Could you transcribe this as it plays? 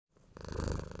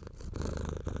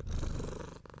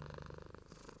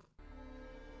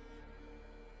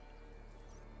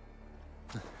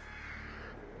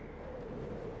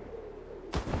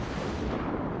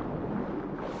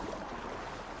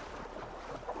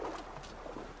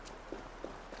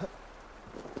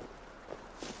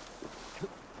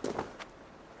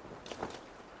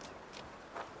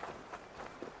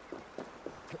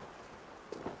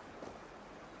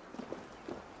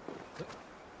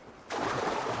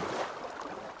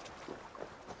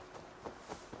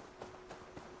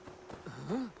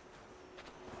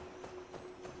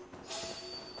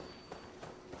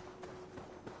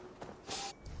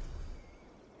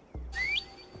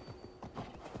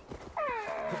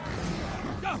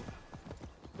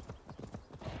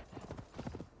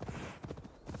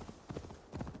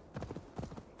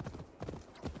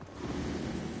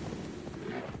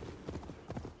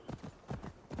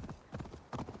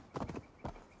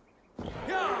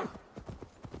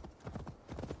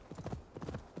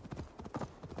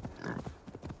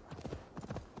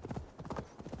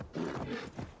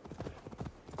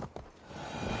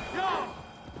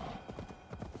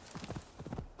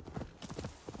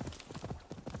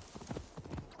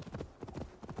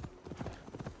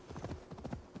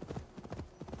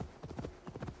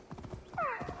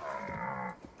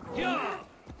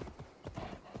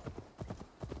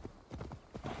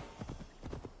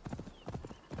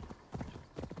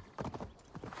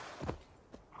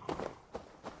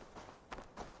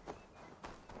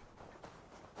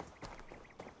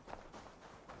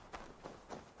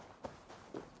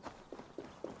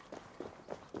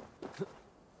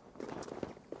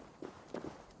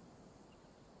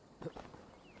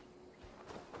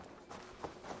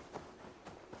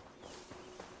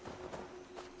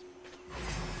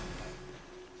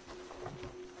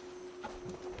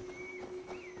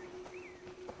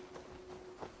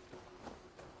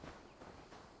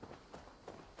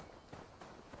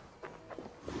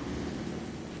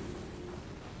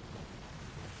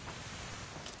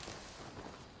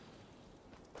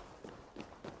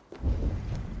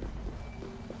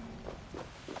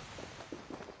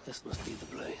This must be the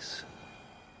place.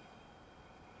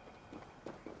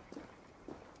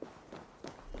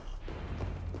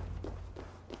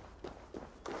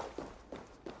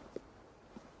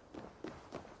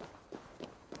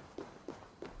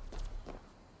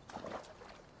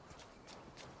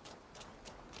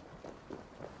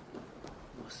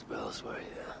 Smells were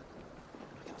here.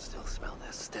 I can still smell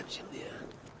their stench in the air.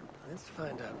 Let's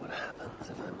find out what happens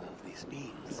if I move these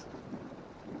beams.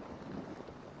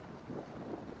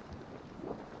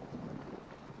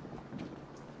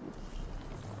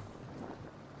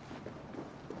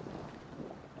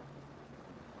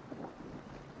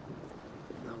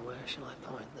 Now where shall I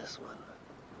point this one?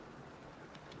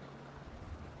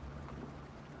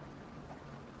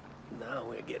 Now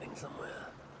we're getting somewhere.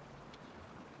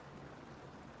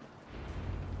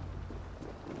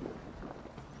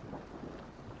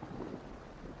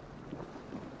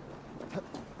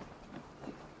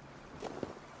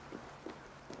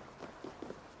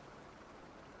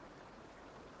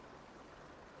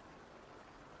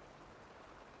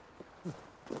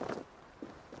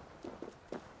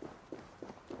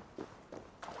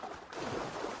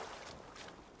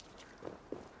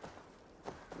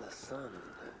 Sun.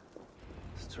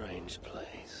 Strange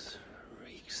place.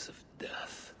 Reeks of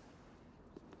death.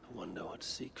 I wonder what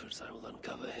secrets I will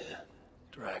uncover here.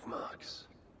 Drag marks.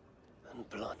 And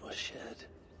blood was shed.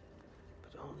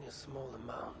 But only a small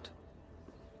amount.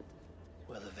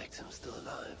 Were the victims still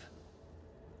alive?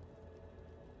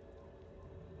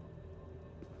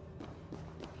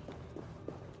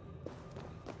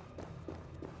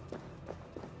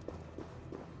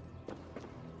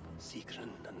 Sigrun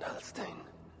and Halstein.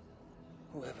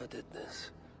 Whoever did this,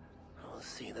 I will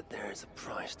see that there is a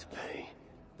price to pay.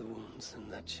 The wounds in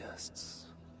their chests.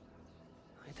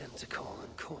 Identical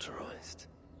and cauterized.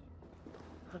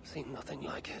 I've seen nothing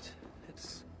like it.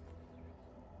 It's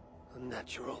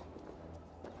unnatural.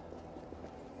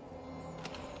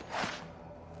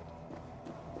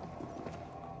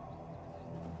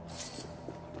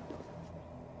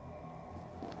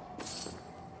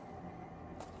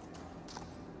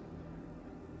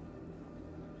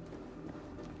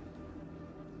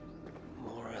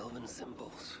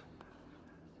 Symbols.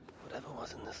 Whatever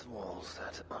was in this wall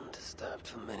sat undisturbed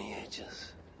for many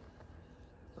ages.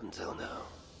 Until now.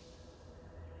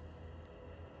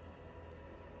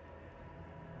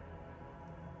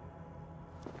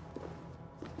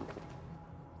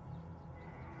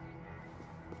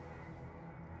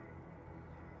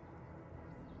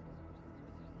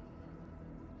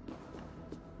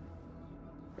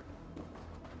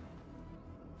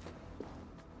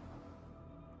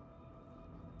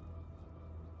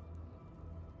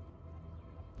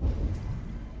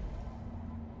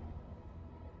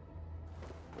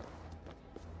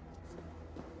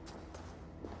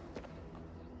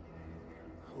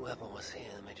 Whoever was here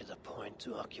made it a point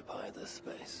to occupy this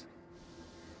space.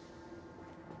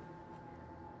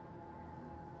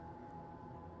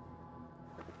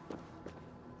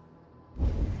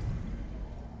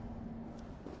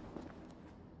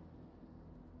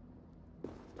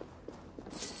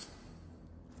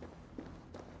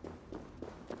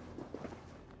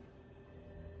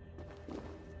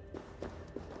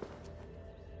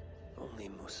 Only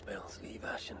moose spells leave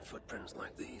ashen footprints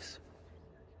like these.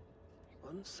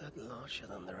 One set larger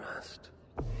than the rest.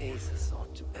 Eysa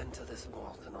sought to enter this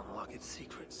vault and unlock its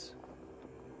secrets.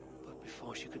 But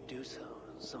before she could do so,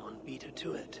 someone beat her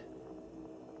to it.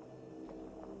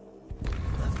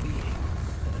 That being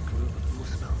had a group of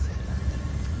Muspels here.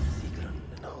 Sigrun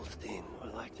and Holstein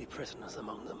were likely prisoners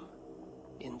among them.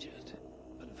 Injured,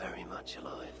 but very much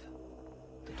alive.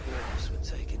 The dwarves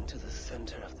were taken to the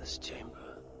center of this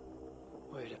chamber,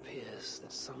 where it appears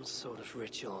that some sort of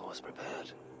ritual was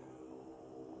prepared.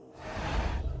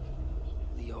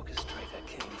 The orchestrator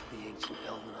came to the ancient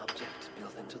elven object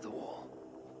built into the wall.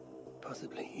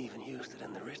 Possibly even used it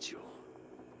in the ritual.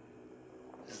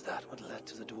 Is that what led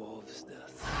to the dwarves'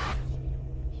 death?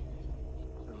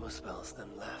 The Muspels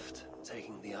then left,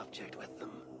 taking the object with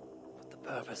them. But the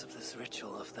purpose of this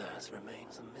ritual of theirs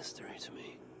remains a mystery to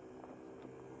me.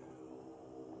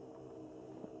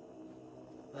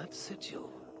 That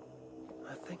sigil.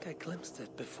 I think I glimpsed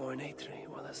it before in Aetri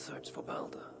while I searched for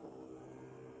Balder.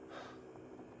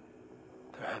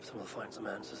 Perhaps we'll find some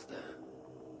answers there.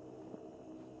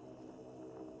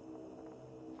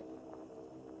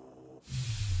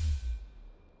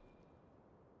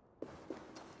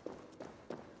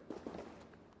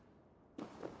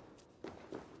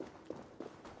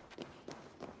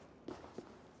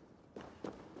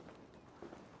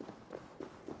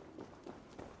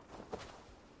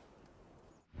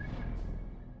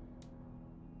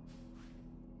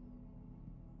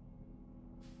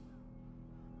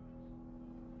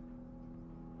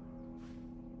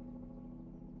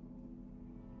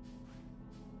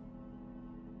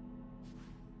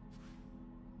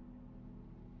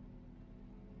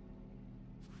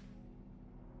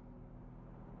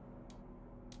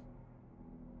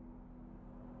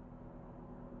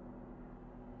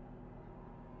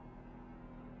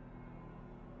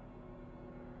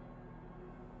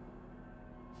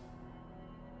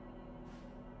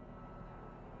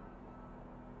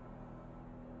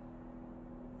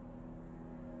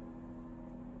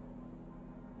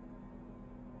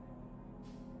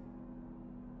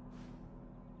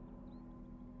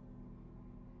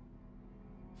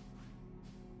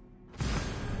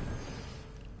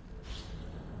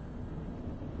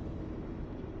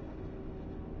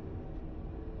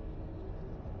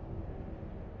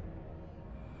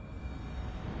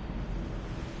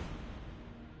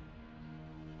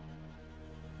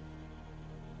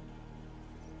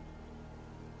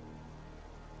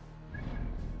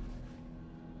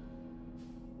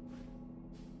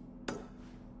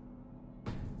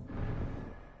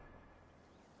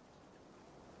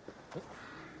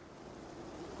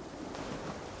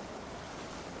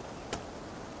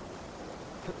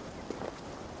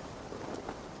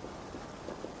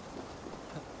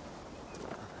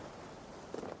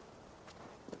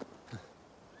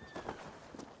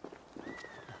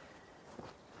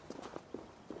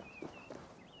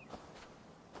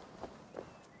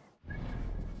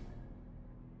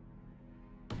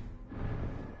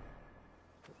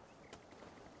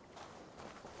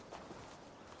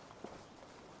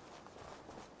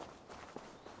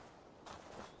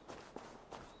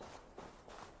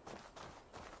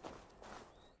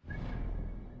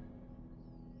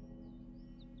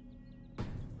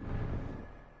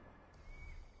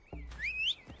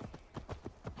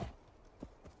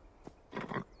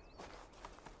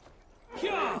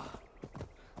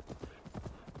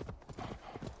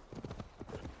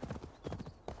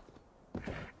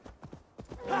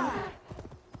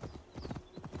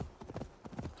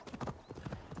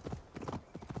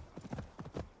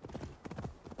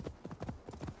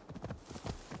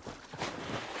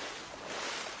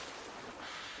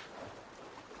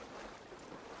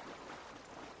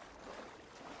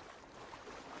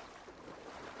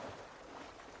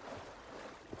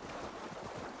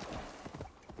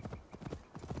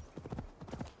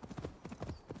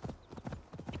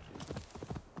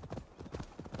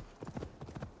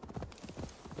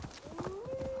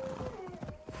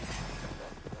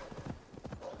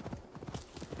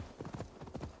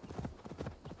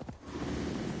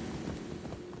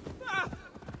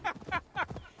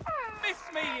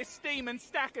 steaming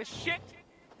stack of shit.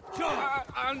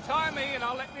 Untie me and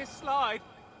I'll let this slide.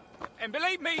 And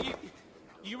believe me,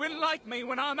 you wouldn't like me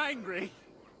when I'm angry.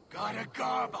 Got a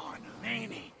garb on him,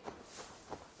 ain't he?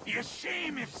 Be a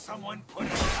shame if someone put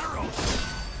an arrow.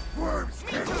 Worms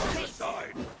can't run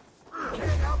aside.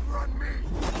 Can't outrun me.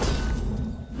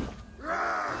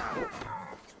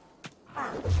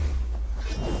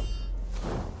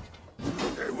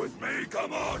 Stay with me,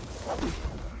 come on.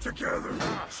 Together,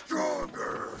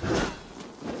 stronger.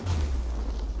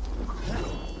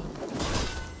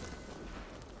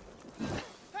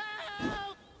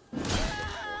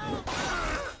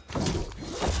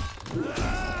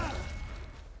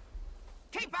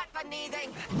 Keep back the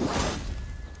kneading!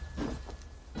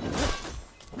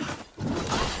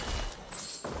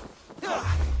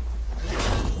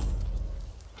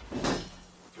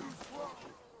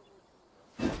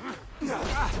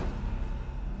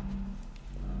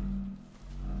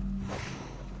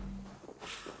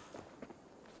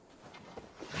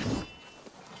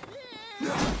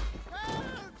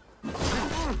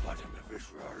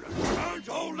 Can't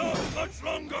hold on much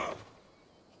longer!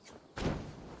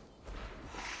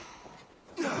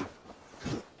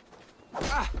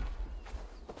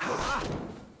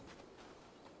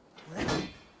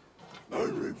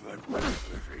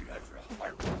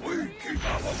 We keep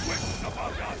our wits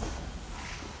about us!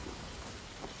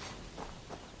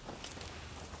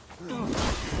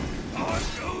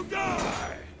 Until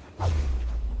die! I'm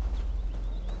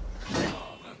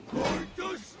going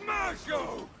to smash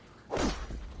you!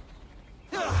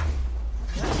 Help!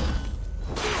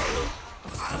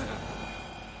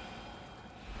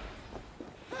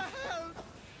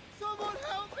 Someone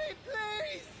help me,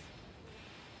 please!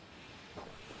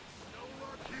 No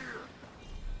luck here!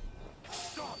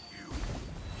 Stop you!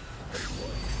 Hey,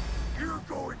 you're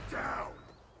going down!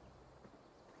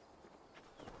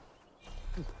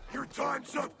 Your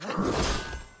time's up, Kurt!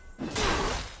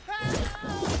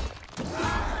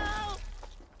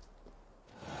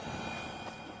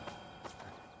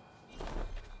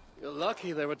 You're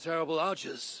lucky there were terrible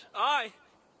archers. Aye,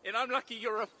 and I'm lucky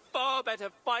you're a far better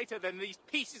fighter than these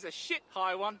pieces of shit,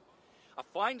 High One. A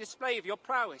fine display of your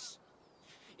prowess.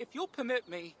 If you'll permit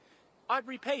me, I'd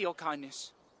repay your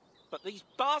kindness. But these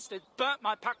bastards burnt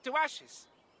my pack to ashes.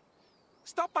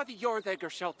 Stop by the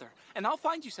Jordegger shelter, and I'll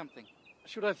find you something.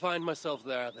 Should I find myself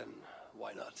there, then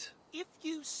why not? If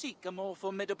you seek a more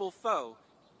formidable foe,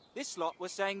 this lot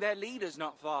was saying their leader's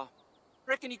not far.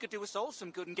 Reckon you could do us all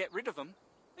some good and get rid of them.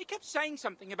 They kept saying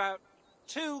something about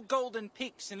 2 golden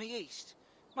peaks in the east.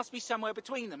 Must be somewhere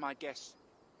between them, I'd guess.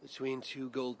 Between 2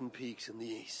 golden peaks in the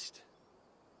east.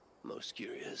 Most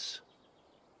curious.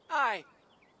 Aye.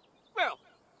 Well,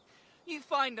 you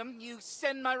find them, you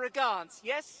send my regards,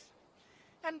 yes?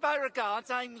 And by regards,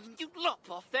 I mean you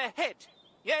lop off their head,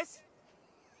 yes?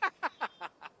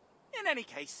 In any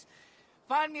case,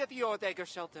 find me at the Jordegger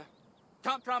shelter.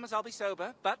 Can't promise I'll be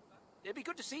sober, but it'd be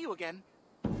good to see you again.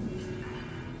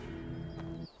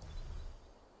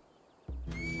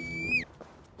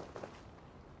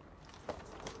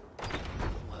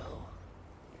 Well,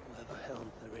 whoever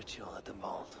held the ritual at the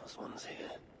vault was once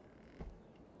here.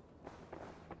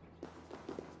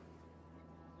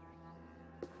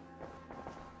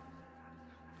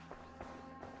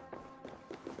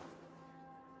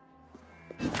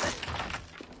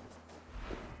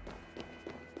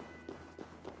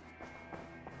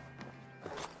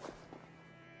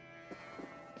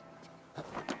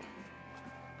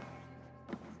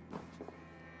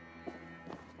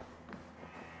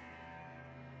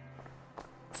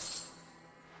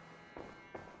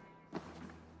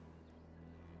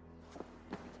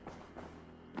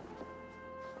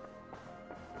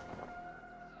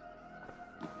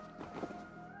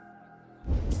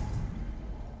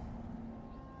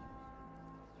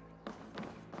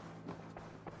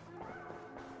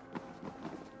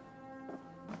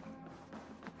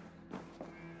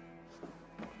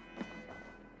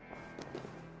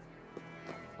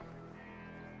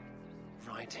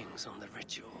 Writings on the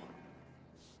ritual.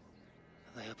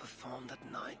 They are performed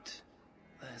at night.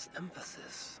 There's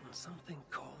emphasis on something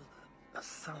called a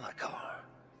salakar.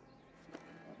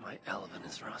 My Elven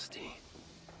is rusty.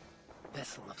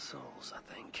 Vessel of souls,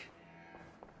 I think.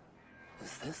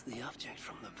 Is this the object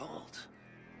from the vault?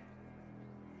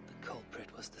 The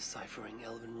culprit was deciphering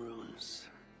Elven runes.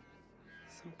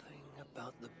 Something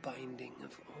about the binding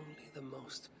of only the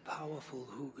most powerful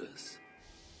Hoogas.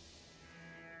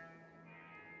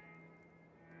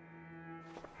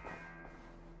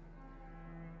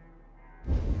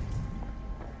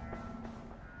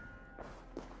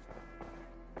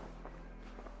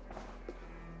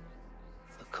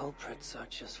 The culprit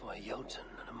searches for a Jotun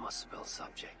and a Muspel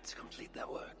subjects complete their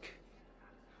work.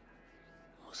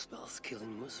 Muspels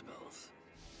killing Muspels.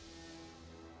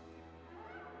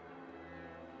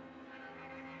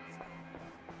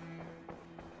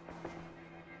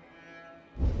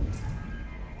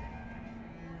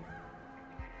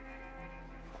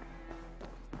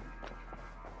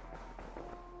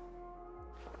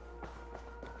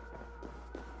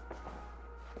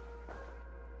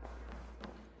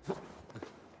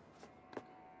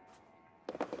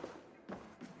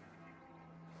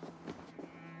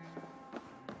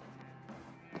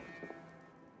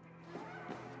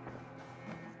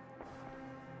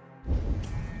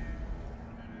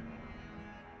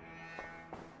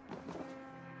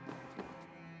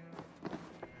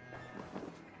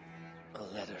 A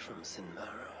letter from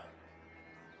Sinmara.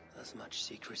 As much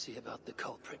secrecy about the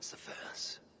culprit's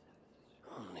affairs.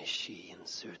 Only she and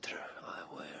Surtur are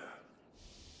aware.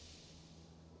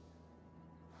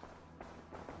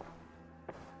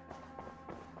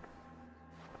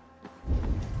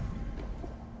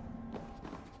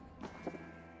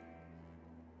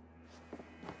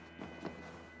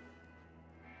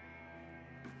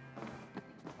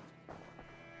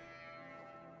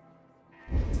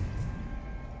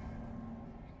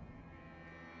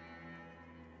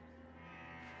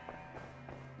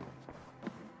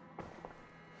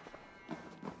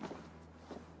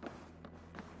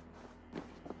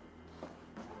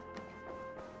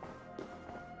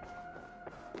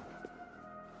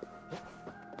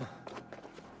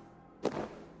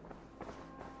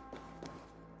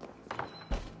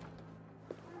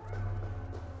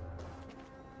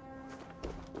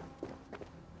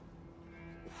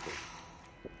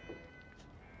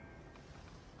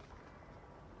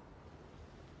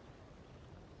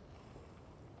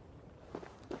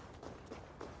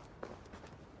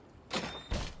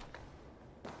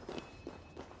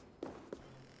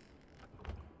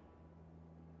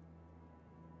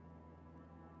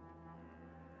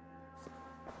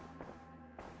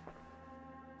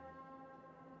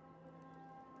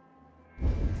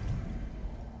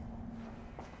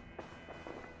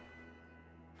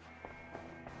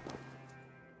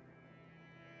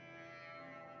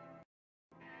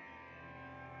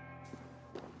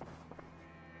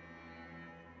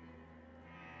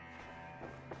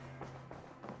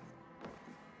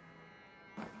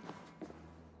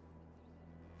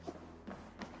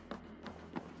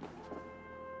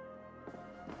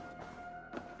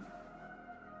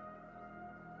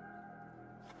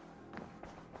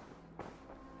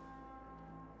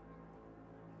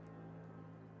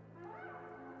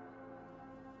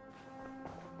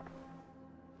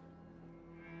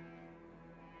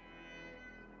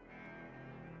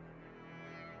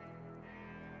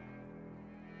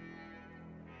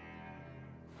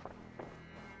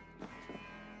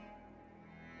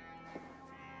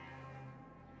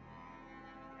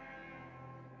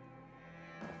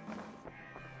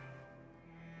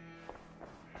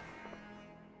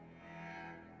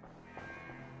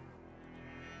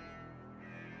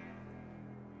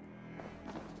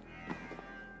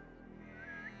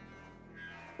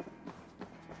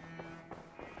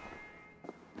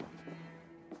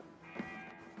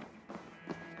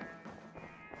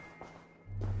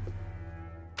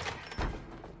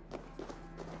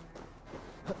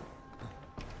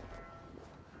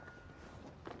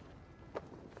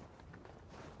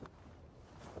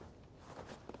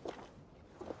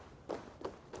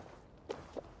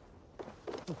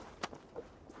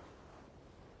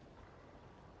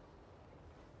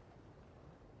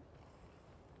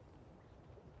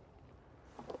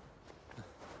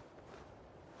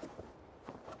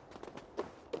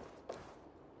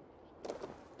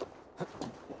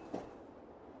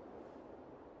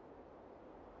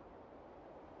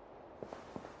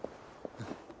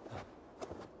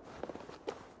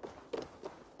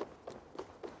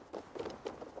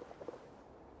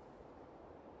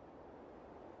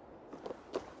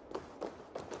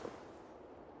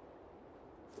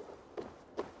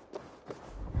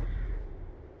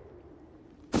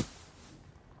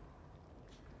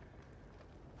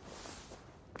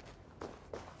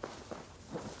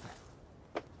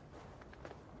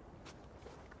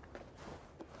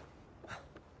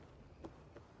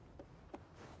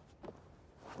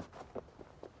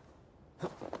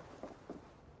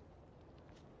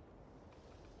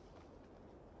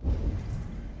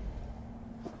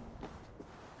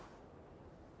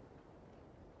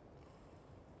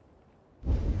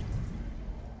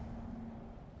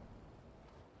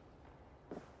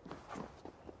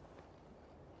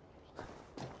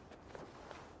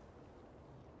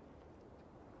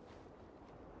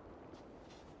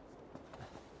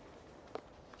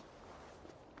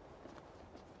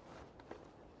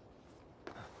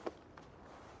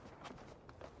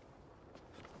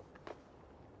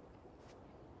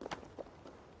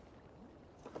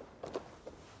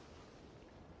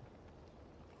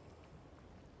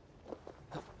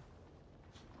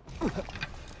 The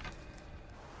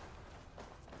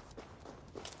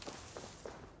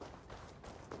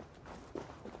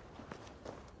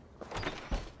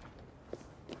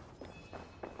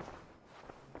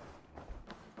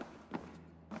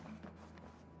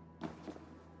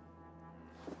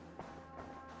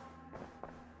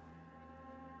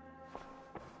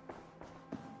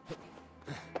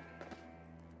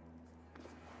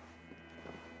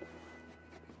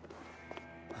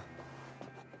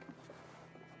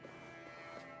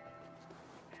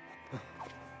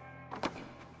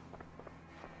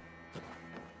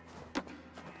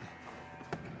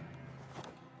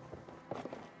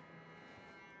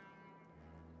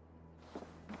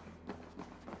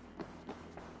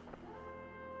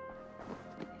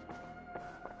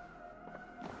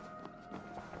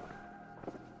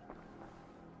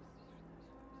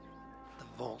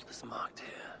vault is marked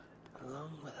here,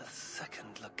 along with a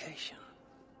second location.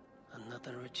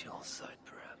 Another ritual site,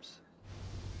 perhaps.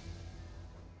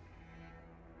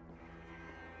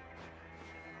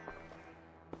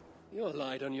 You're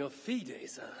light on your feet,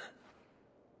 Eysa.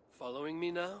 Following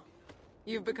me now?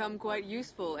 You've become quite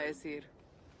useful, Aesir.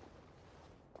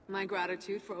 My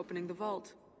gratitude for opening the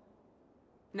vault.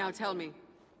 Now tell me,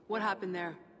 what happened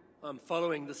there? I'm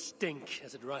following the stink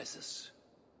as it rises.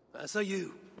 As are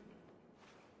you.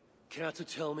 Care to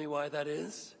tell me why that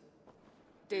is?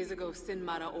 Days ago,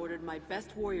 Sinmara ordered my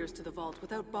best warriors to the vault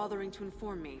without bothering to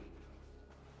inform me.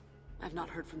 I've not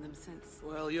heard from them since.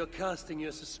 Well, you're casting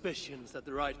your suspicions at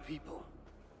the right people.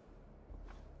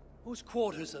 Whose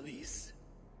quarters are these?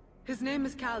 His name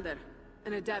is Calder,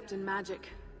 an adept in magic.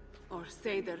 Or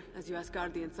Seder, as you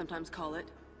Asgardians sometimes call it.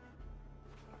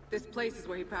 This place is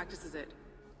where he practices it.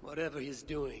 Whatever he's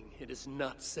doing, it is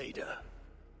not Seder.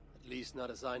 At least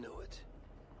not as I know it.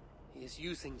 He is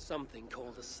using something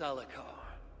called a Salakar.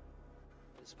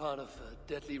 It's part of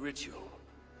a deadly ritual.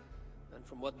 And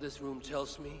from what this room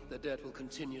tells me, the dead will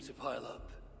continue to pile up.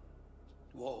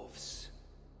 Dwarves,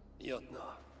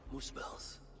 Jotnar,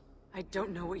 Muspels. I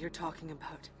don't know what you're talking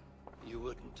about. You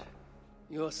wouldn't.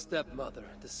 Your stepmother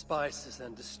despises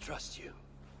and distrusts you.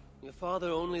 Your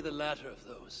father only the latter of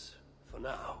those, for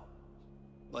now.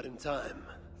 But in time,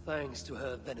 thanks to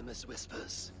her venomous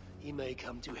whispers, he may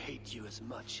come to hate you as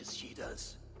much as she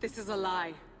does. This is a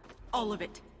lie. All of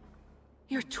it.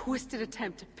 Your twisted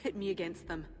attempt to pit me against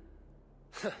them.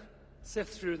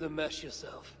 Sift through the mesh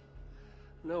yourself.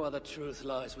 No other truth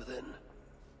lies within.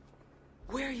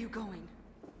 Where are you going?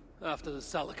 After the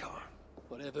Salakar.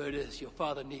 Whatever it is, your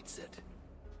father needs it.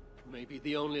 It may be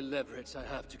the only leverage I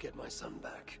have to get my son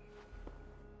back.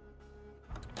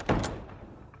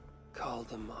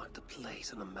 Calder marked a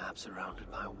place on a map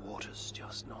surrounded by waters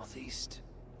just northeast.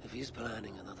 If he's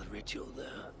planning another ritual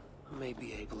there, I may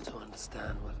be able to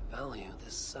understand what value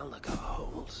this Salakar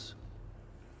holds.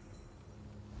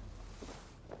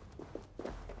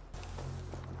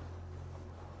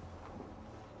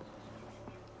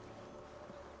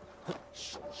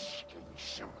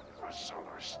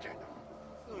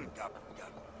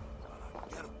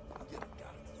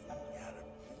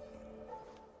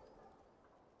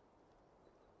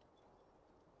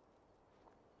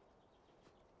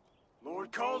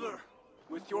 Lord Calder,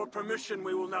 with your permission,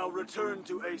 we will now return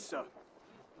to Eysa.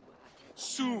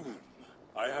 Soon.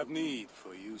 I have need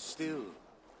for you still.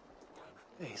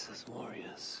 Eysa's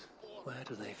warriors. Where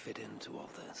do they fit into all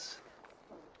this?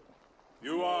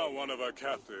 You are one of our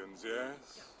captains,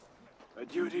 yes? A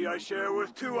duty I share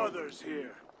with two others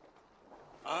here.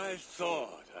 I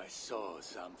thought I saw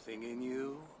something in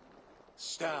you.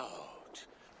 Stout,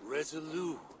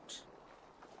 resolute.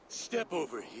 Step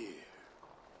over here.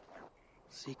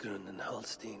 Sigrun and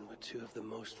Halstein were two of the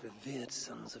most revered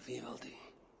sons of Ivaldi.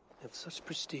 If such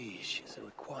prestige is a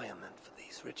requirement for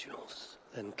these rituals,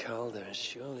 then Calder is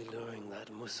surely luring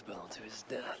that Muspel to his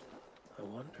death. I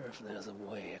wonder if there's a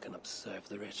way I can observe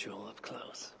the ritual up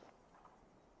close.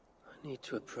 I need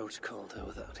to approach Calder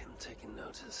without him taking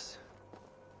notice.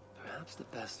 Perhaps the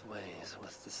best way is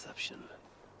with deception.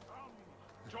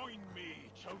 Join me,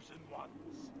 chosen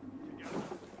ones. Together,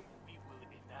 we will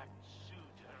enact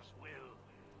Suitor's will.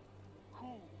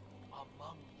 Who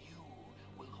among you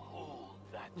will hold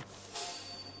that?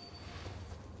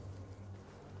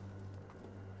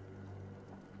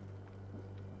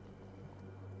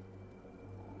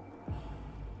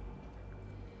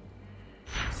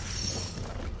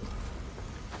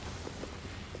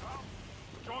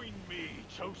 Join me,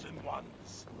 chosen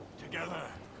ones. Together,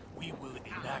 we will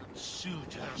enact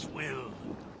Suitor's will.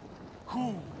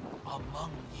 Who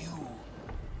among you?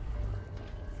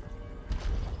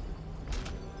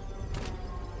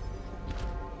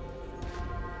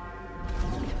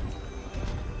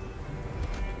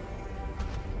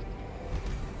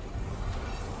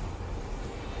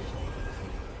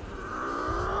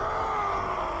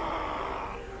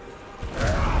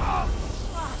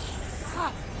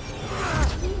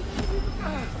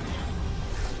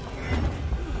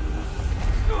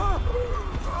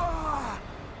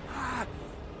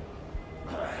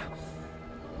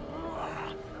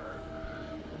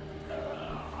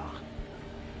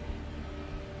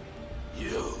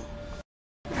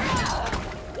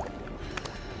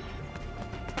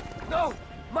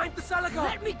 Salakar!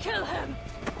 Let me kill him!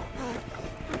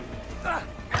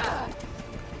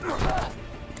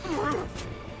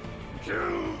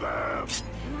 Kill them!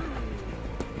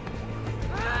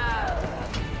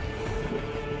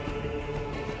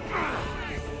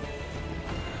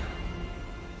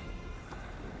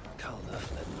 Calder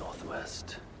fled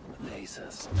northwest, with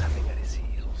Eysa snapping at his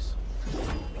heels.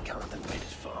 He can't have made it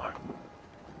far.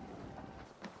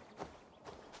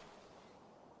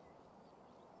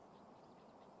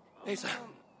 Eysa!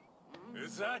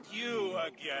 Is that you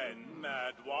again,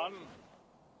 Mad One?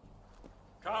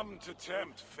 Come to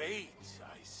tempt fate,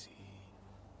 I see.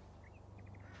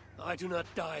 I do not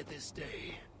die this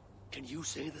day. Can you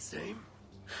say the same?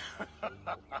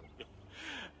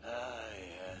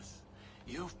 Yes.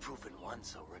 You've proven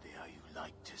once already how you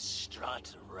like to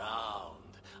strut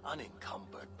around,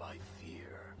 unencumbered by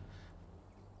fear.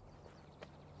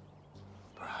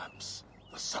 Perhaps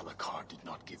the Salakar did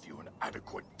not give you an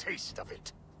adequate taste of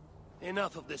it.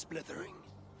 Enough of this blithering.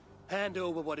 Hand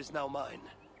over what is now mine,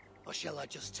 or shall I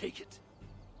just take it?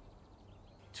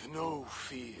 To know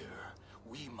fear,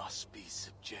 we must be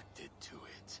subjected to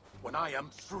it. When I am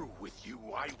through with you,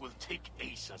 I will take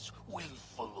Eysa's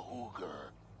willful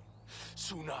Hooger.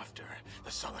 Soon after, the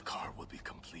Salakar will be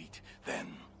complete. Then,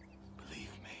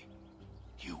 believe me,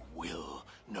 you will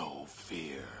know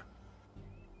fear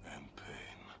and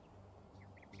pain.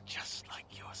 Just like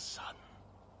your son.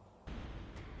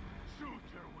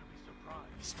 Shooter will be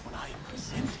surprised When I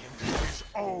present him to his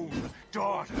own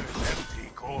daughter's empty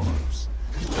corpse.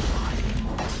 I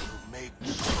will make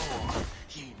sure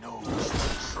he knows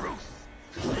the truth.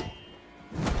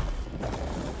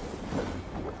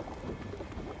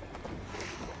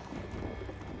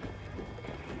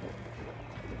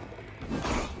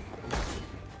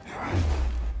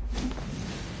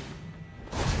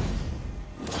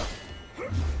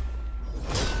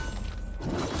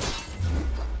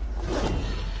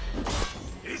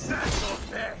 Is that your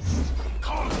best?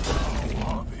 Come now,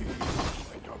 Bobby.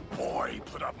 And your boy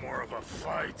put up more of a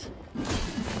fight.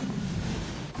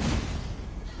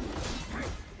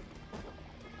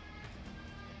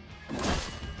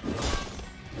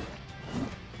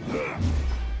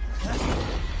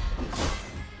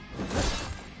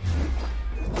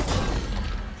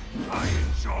 I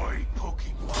enjoy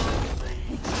poking my blades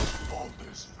in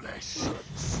Balder's flesh,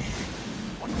 seeing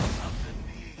what was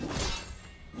underneath.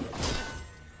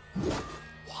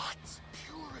 What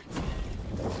purity!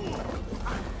 Full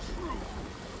and true.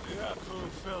 The apple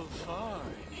fell far.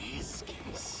 In his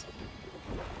case.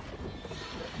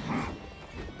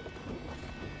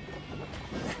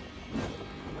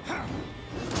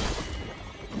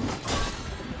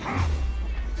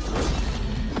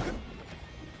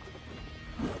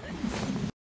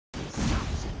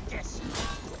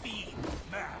 Be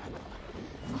mad.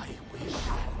 I wish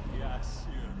Yes,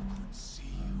 could see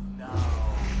you now.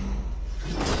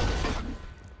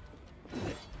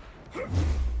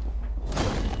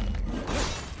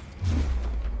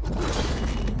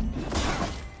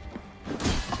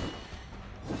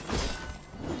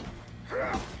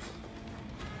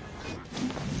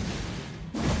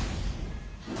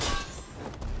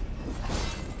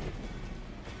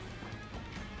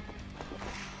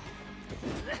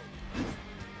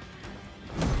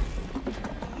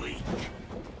 Weak.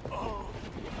 Oh,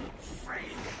 frail.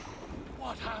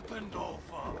 What happened,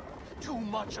 Allfather? Too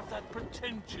much of that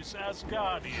pretentious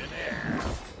Asgardian air.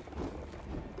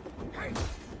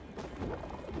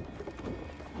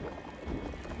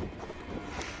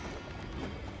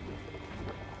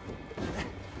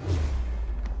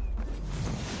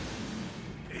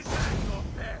 Is that your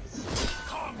best?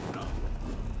 Come now.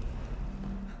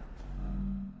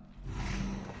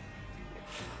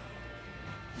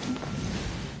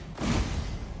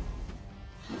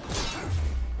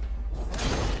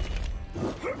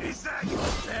 Is that your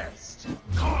best?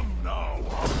 Come now.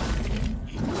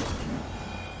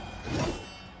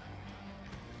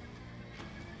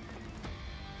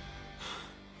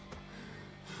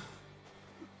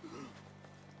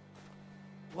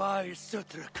 Why is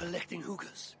Surtur collecting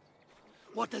hookahs?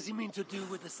 What does he mean to do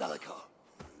with the Salakar?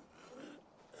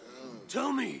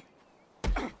 Tell me!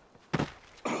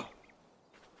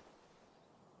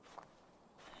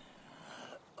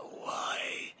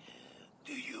 Why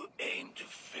do you aim to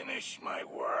finish my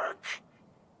work?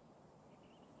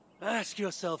 Ask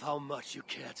yourself how much you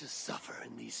care to suffer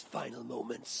in these final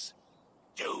moments.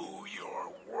 Do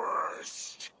your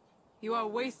worst. You are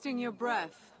wasting your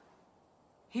breath.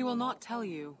 He will not tell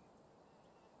you.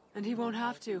 And he won't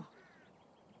have to.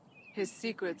 His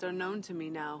secrets are known to me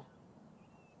now.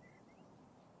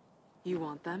 You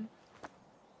want them?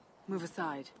 Move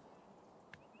aside.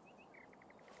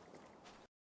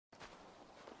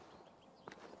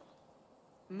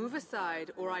 Move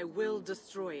aside, or I will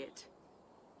destroy it.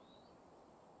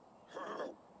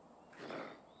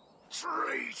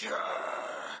 Traitor!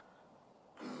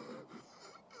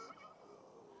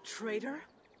 Traitor?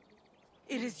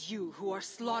 It is you who are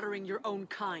slaughtering your own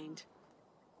kind.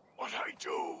 What I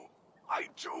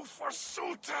do for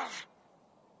Suter!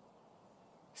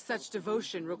 Such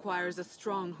devotion requires a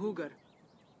strong Hugr.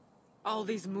 All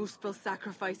these Muspel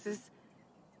sacrifices,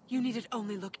 you needed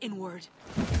only look inward.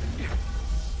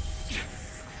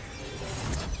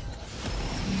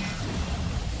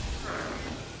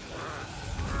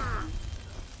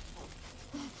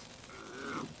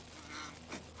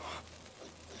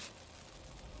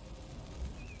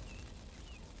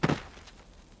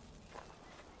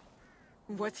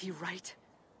 Was he right?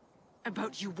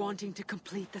 About you wanting to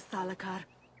complete the Salakar?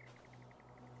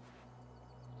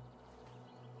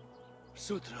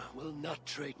 Sutra will not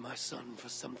trade my son for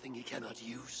something he cannot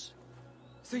use.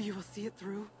 So you will see it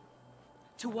through?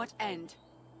 To what end?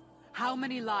 How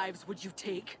many lives would you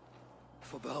take?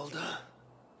 For Balder,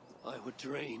 I would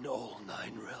drain all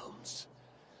 9 realms.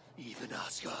 Even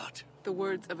Asgard. The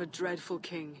words of a dreadful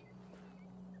king.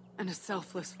 And a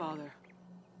selfless father.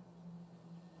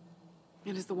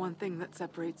 It is the one thing that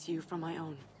separates you from my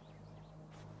own.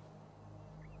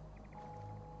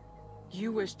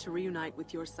 You wish to reunite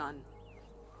with your son.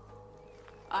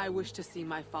 I wish to see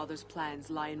my father's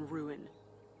plans lie in ruin.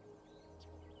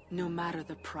 No matter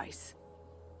the price.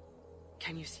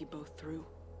 Can you see both through?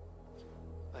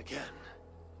 I can.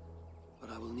 But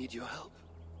I will need your help.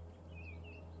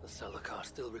 The Salakar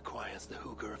still requires the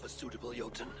Hugr of a suitable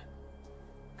Jotun.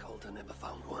 Calder never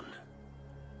found one.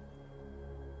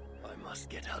 I must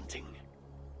get hunting.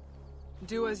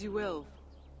 Do as you will.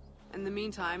 In the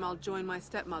meantime, I'll join my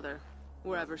stepmother,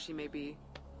 wherever she may be.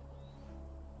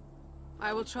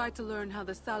 I will try to learn how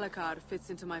the Salakar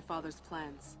fits into my father's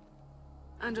plans.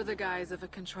 Under the guise of a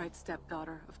contrite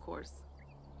stepdaughter, of course.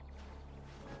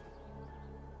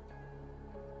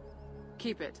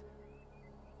 Keep it.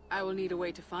 I will need a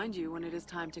way to find you when it is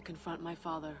time to confront my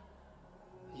father.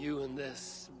 You and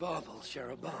this bauble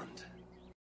share a bond.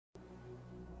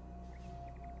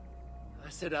 I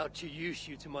set out to use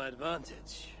you to my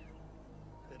advantage.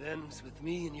 It ends with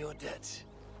me in your debt.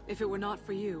 If it were not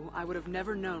for you, I would have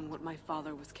never known what my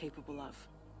father was capable of.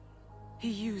 He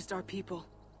used our people.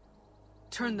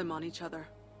 Turned them on each other.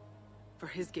 For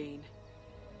his gain.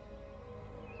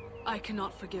 I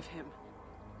cannot forgive him.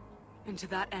 And to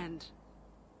that end,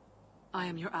 I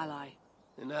am your ally.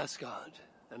 In Asgard,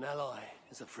 an ally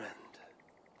is a friend.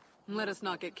 Let us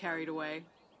not get carried away.